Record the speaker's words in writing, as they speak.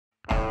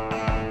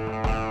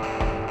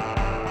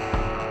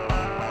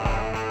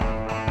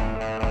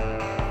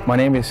My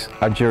name is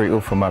Ajiri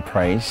Ufuma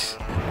Praise,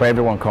 where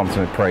everyone comes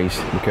to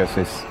praise because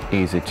it's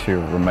easy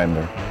to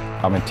remember.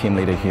 I'm a team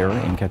leader here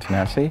in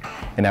Katoen,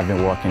 and I've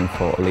been working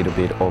for a little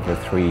bit over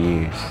 3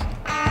 years.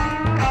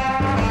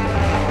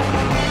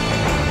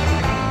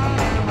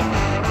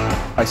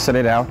 I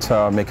started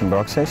out making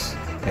boxes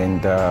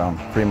and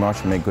pretty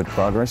much made good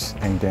progress,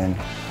 and then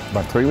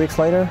about 3 weeks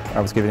later I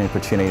was given the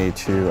opportunity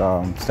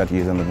to start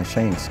using the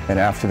machines, and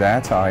after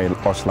that I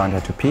also learned how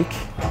to pick.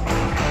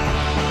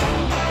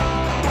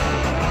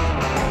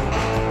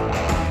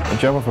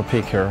 The job of a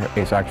picker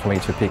is actually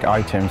to pick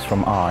items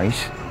from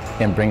ice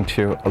and bring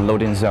to a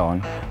loading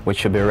zone which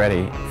should be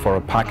ready for a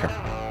packer.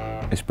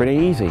 It's pretty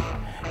easy,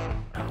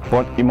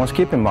 but you must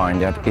keep in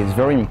mind that it's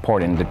very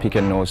important the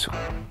picker knows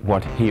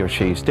what he or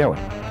she is doing,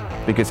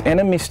 because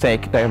any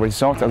mistake that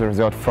results as a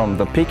result from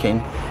the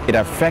picking, it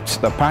affects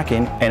the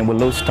packing and will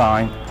lose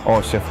time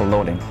also for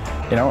loading.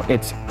 You know,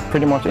 it's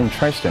pretty much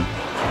interesting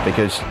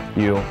because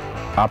you're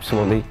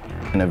absolutely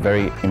in a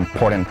very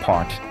important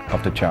part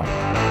of the job.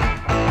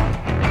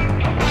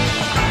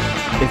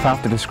 If I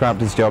have to describe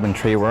this job in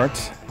 3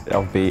 words, it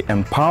will be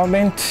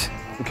empowerment,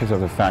 because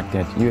of the fact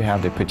that you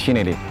have the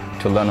opportunity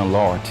to learn a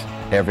lot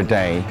every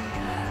day.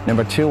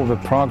 Number 2 will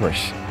be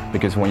progress,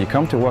 because when you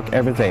come to work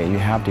every day, you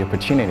have the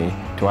opportunity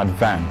to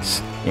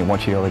advance in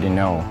what you already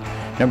know.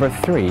 Number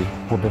 3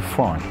 will be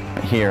fun.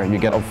 Here you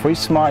get a free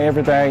smile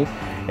every day,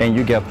 and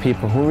you get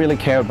people who really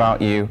care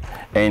about you,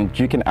 and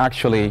you can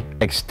actually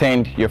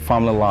extend your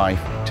family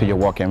life to your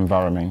work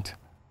environment.